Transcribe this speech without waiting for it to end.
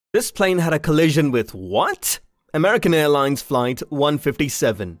This plane had a collision with what? American Airlines Flight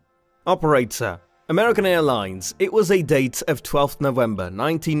 157. Operator: American Airlines. It was a date of 12th November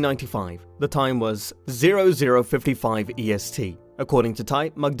 1995. The time was 00:55 EST. According to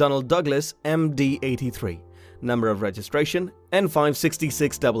type, McDonnell Douglas MD-83. Number of registration,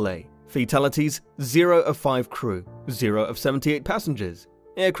 N566AA. Fatalities, 0 of 5 crew, 0 of 78 passengers.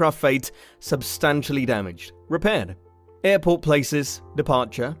 Aircraft fate, substantially damaged. Repaired. Airport places: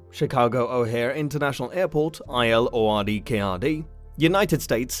 departure, Chicago O'Hare International Airport, ILORD-KRD. United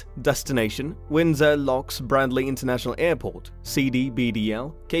States, destination, Windsor Locks Bradley International Airport,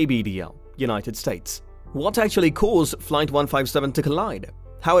 CDBDL, KBDL, United States. What actually caused Flight 157 to collide?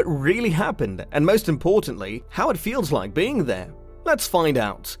 How it really happened, and most importantly, how it feels like being there? Let's find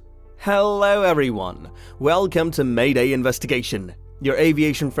out. Hello everyone, welcome to Mayday Investigation, your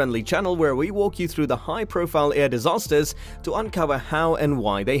aviation-friendly channel where we walk you through the high-profile air disasters to uncover how and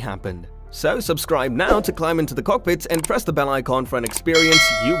why they happened. So subscribe now to climb into the cockpit and press the bell icon for an experience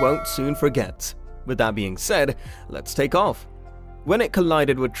you won't soon forget. With that being said, let's take off. When it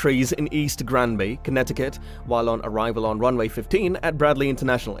collided with trees in East Granby, Connecticut, while on arrival on runway 15 at Bradley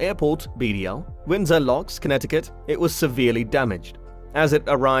International Airport, BDL, Windsor Locks, Connecticut, it was severely damaged. As it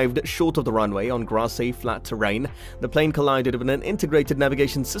arrived short of the runway on grassy, flat terrain, the plane collided with an integrated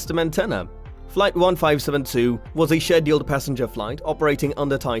navigation system antenna. Flight 1572 was a scheduled passenger flight operating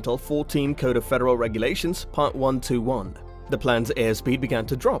under Title 14 Code of Federal Regulations, Part 121. The plane's airspeed began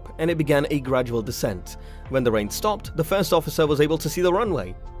to drop, and it began a gradual descent. When the rain stopped, the first officer was able to see the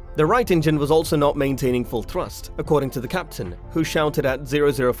runway. The right engine was also not maintaining full thrust, according to the captain, who shouted at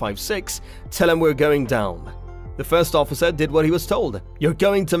 0056, "Tell him we're going down." The first officer did what he was told. "You're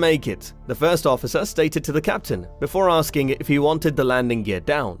going to make it," the first officer stated to the captain, before asking if he wanted the landing gear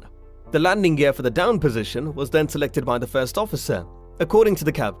down. The landing gear for the down position was then selected by the first officer. According to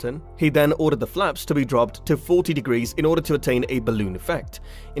the captain, he then ordered the flaps to be dropped to 40 degrees in order to attain a balloon effect.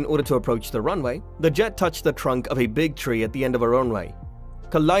 In order to approach the runway, the jet touched the trunk of a big tree at the end of a runway,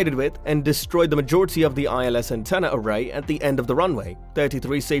 collided with and destroyed the majority of the ILS antenna array at the end of the runway,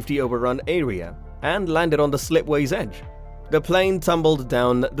 33 safety overrun area, and landed on the slipway's edge. The plane tumbled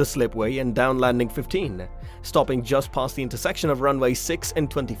down the slipway and down landing 15, stopping just past the intersection of runway 6 and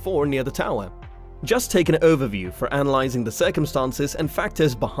 24 near the tower. Just take an overview for analyzing the circumstances and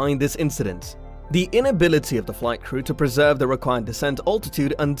factors behind this incident. The inability of the flight crew to preserve the required descent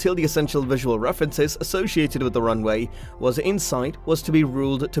altitude until the essential visual references associated with the runway was in sight was to be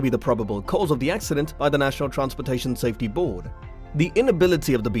ruled to be the probable cause of the accident by the National Transportation Safety Board. The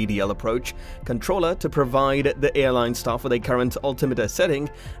inability of the BDL approach controller to provide the airline staff with a current altimeter setting,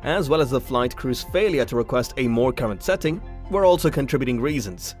 as well as the flight crew's failure to request a more current setting, were also contributing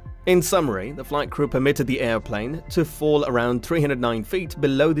reasons. In summary, the flight crew permitted the airplane to fall around 309 feet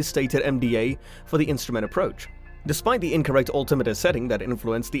below the stated MDA for the instrument approach. Despite the incorrect altimeter setting that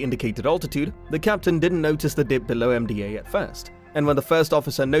influenced the indicated altitude, the captain didn't notice the dip below MDA at first, and when the first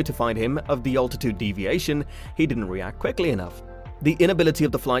officer notified him of the altitude deviation, he didn't react quickly enough. The inability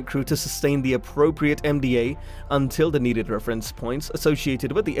of the flight crew to sustain the appropriate MDA until the needed reference points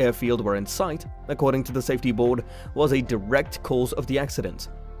associated with the airfield were in sight, according to the safety board, was a direct cause of the accident.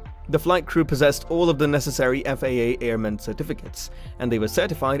 The flight crew possessed all of the necessary FAA airman certificates, and they were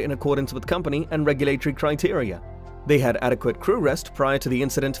certified in accordance with company and regulatory criteria. They had adequate crew rest prior to the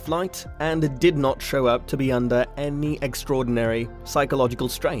incident flight and did not show up to be under any extraordinary psychological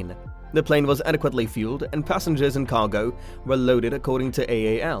strain. The plane was adequately fueled, and passengers and cargo were loaded according to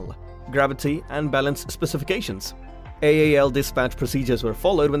AAL, gravity and balance specifications. AAL dispatch procedures were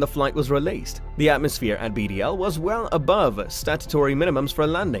followed when the flight was released. The atmosphere at BDL was well above statutory minimums for a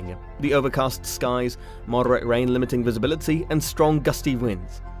landing. The overcast skies, moderate rain limiting visibility, and strong gusty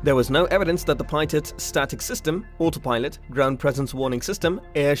winds. There was no evidence that the pilot's static system, autopilot, ground presence warning system,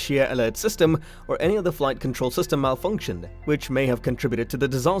 air shear alert system, or any other flight control system malfunctioned, which may have contributed to the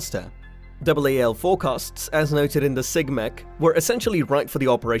disaster. AAL forecasts, as noted in the SIGMEC, were essentially right for the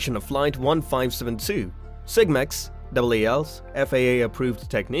operation of Flight 1572. SIGMECs, AAL's FAA-approved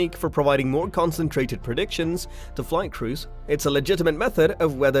technique for providing more concentrated predictions to flight crews. It's a legitimate method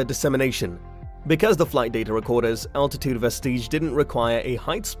of weather dissemination. Because the flight data recorder's altitude vestige didn't require a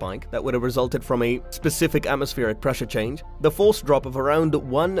height spike that would have resulted from a specific atmospheric pressure change, the force drop of around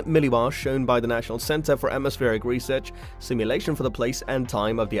 1 millibar shown by the National Center for Atmospheric Research simulation for the place and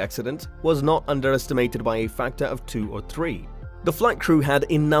time of the accident was not underestimated by a factor of 2 or 3. The flight crew had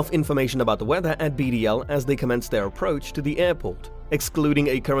enough information about the weather at BDL as they commenced their approach to the airport, excluding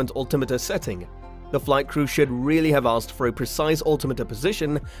a current altimeter setting. The flight crew should really have asked for a precise altimeter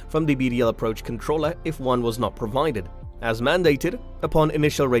position from the BDL approach controller if one was not provided. as mandated upon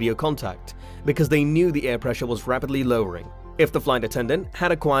initial radio contact, because they knew the air pressure was rapidly lowering. If the flight attendant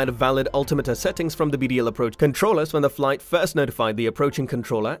had acquired valid altimeter settings from the BDL approach controllers when the flight first notified the approaching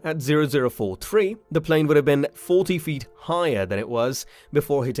controller at 0043, the plane would have been 40 feet higher than it was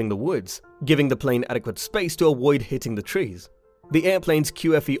before hitting the woods, giving the plane adequate space to avoid hitting the trees. The airplane's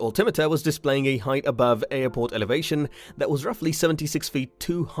QFE altimeter was displaying a height above airport elevation that was roughly 76 feet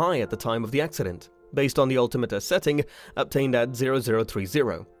too high at the time of the accident, based on the altimeter setting obtained at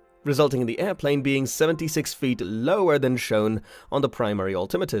 0030. Resulting in the airplane being 76 feet lower than shown on the primary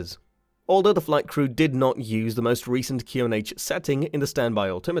altimeters. Although the flight crew did not use the most recent QNH setting in the standby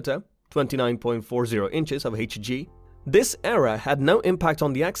altimeter, 29.40 inches of Hg, this error had no impact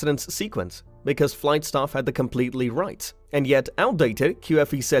on the accident's sequence because flight staff had the completely right, and yet outdated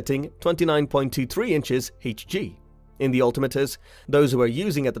QFE setting 29.23 inches Hg in the altimeters those who were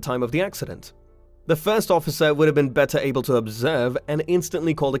using at the time of the accident. The first officer would have been better able to observe and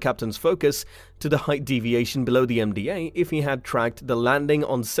instantly call the captain's focus to the height deviation below the MDA if he had tracked the landing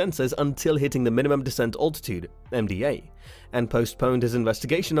on sensors until hitting the minimum descent altitude, MDA, and postponed his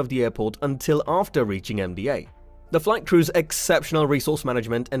investigation of the airport until after reaching MDA. The flight crew's exceptional resource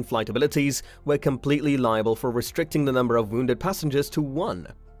management and flight abilities were completely liable for restricting the number of wounded passengers to 1,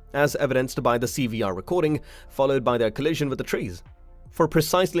 as evidenced by the CVR recording followed by their collision with the trees. For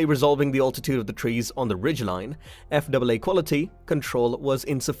precisely resolving the altitude of the trees on the ridgeline, FAA quality control was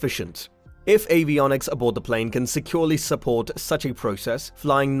insufficient. If avionics aboard the plane can securely support such a process,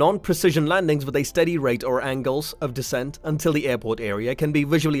 flying non-precision landings with a steady rate or angles of descent until the airport area can be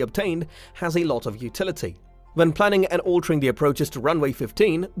visually obtained has a lot of utility. When planning and altering the approaches to runway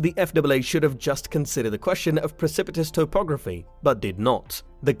 15, the FAA should have just considered the question of precipitous topography, but did not.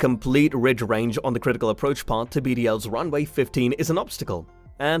 The complete ridge range on the critical approach path to BDL's runway 15 is an obstacle,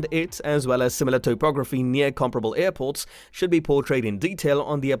 and it, as well as similar topography near comparable airports, should be portrayed in detail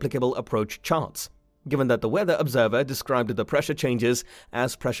on the applicable approach charts, given that the weather observer described the pressure changes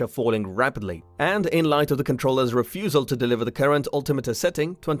as pressure falling rapidly, and in light of the controller's refusal to deliver the current altimeter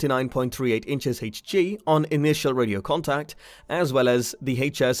setting 29.38 inches Hg on initial radio contact, as well as the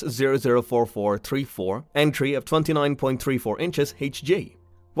HS 004434 entry of 29.34 inches Hg.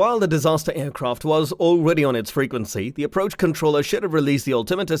 While the disaster aircraft was already on its frequency, the approach controller should have released the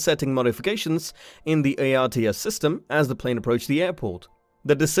altimeter setting modifications in the ARTS system as the plane approached the airport.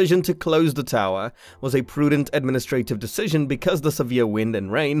 The decision to close the tower was a prudent administrative decision because the severe wind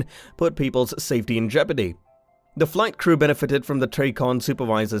and rain put people's safety in jeopardy. The flight crew benefited from the TRACON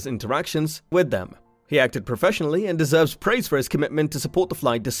supervisor's interactions with them. He acted professionally and deserves praise for his commitment to support the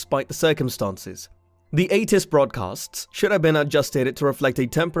flight despite the circumstances. The ATIS broadcasts should have been adjusted to reflect a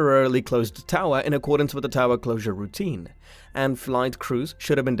temporarily closed tower in accordance with the tower closure routine, and flight crews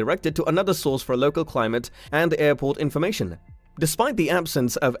should have been directed to another source for local climate and airport information. Despite the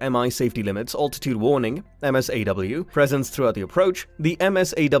absence of MI safety limits, altitude warning, MSAW, presence throughout the approach, the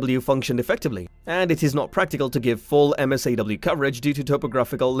MSAW functioned effectively, and it is not practical to give full MSAW coverage due to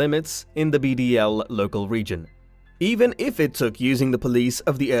topographical limits in the BDL local region. Even if it took using the police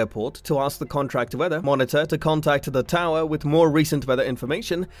of the airport to ask the contract weather monitor to contact the tower with more recent weather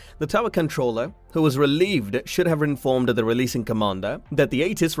information, the tower controller, who was relieved, should have informed the releasing commander that the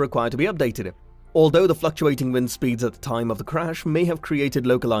ATIS required to be updated. Although the fluctuating wind speeds at the time of the crash may have created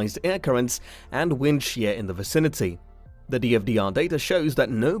localized air currents and wind shear in the vicinity. The DFDR data shows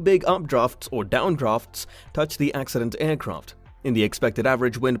that no big updrafts or downdrafts touched the accident aircraft. In the expected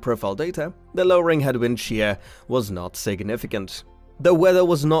average wind profile data, the lowering headwind shear was not significant. The weather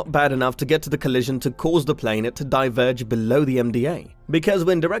was not bad enough to get to the collision to cause the plane to diverge below the MDA, because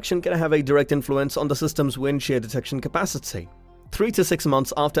wind direction can have a direct influence on the system's wind shear detection capacity. 3 to 6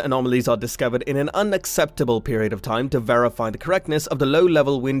 months after anomalies are discovered in an unacceptable period of time to verify the correctness of the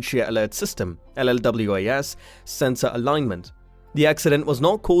low-level wind shear alert system, LLWAS, sensor alignment. The accident was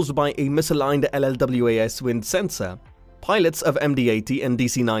not caused by a misaligned LLWAS wind sensor. Pilots of MD-80 and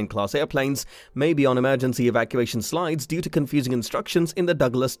DC-9 class airplanes may be on emergency evacuation slides due to confusing instructions in the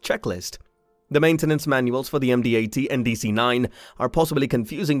Douglas checklist. The maintenance manuals for the MD-80 and DC-9 are possibly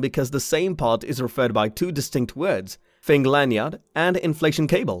confusing because the same part is referred by 2 distinct words, Fing lanyard and inflation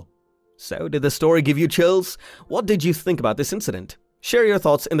cable. So, did the story give you chills? What did you think about this incident? Share your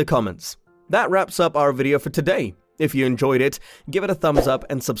thoughts in the comments. That wraps up our video for today. If you enjoyed it, give it a thumbs up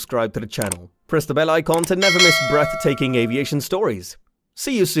and subscribe to the channel. Press the bell icon to never miss breathtaking aviation stories.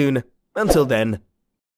 See you soon. Until then.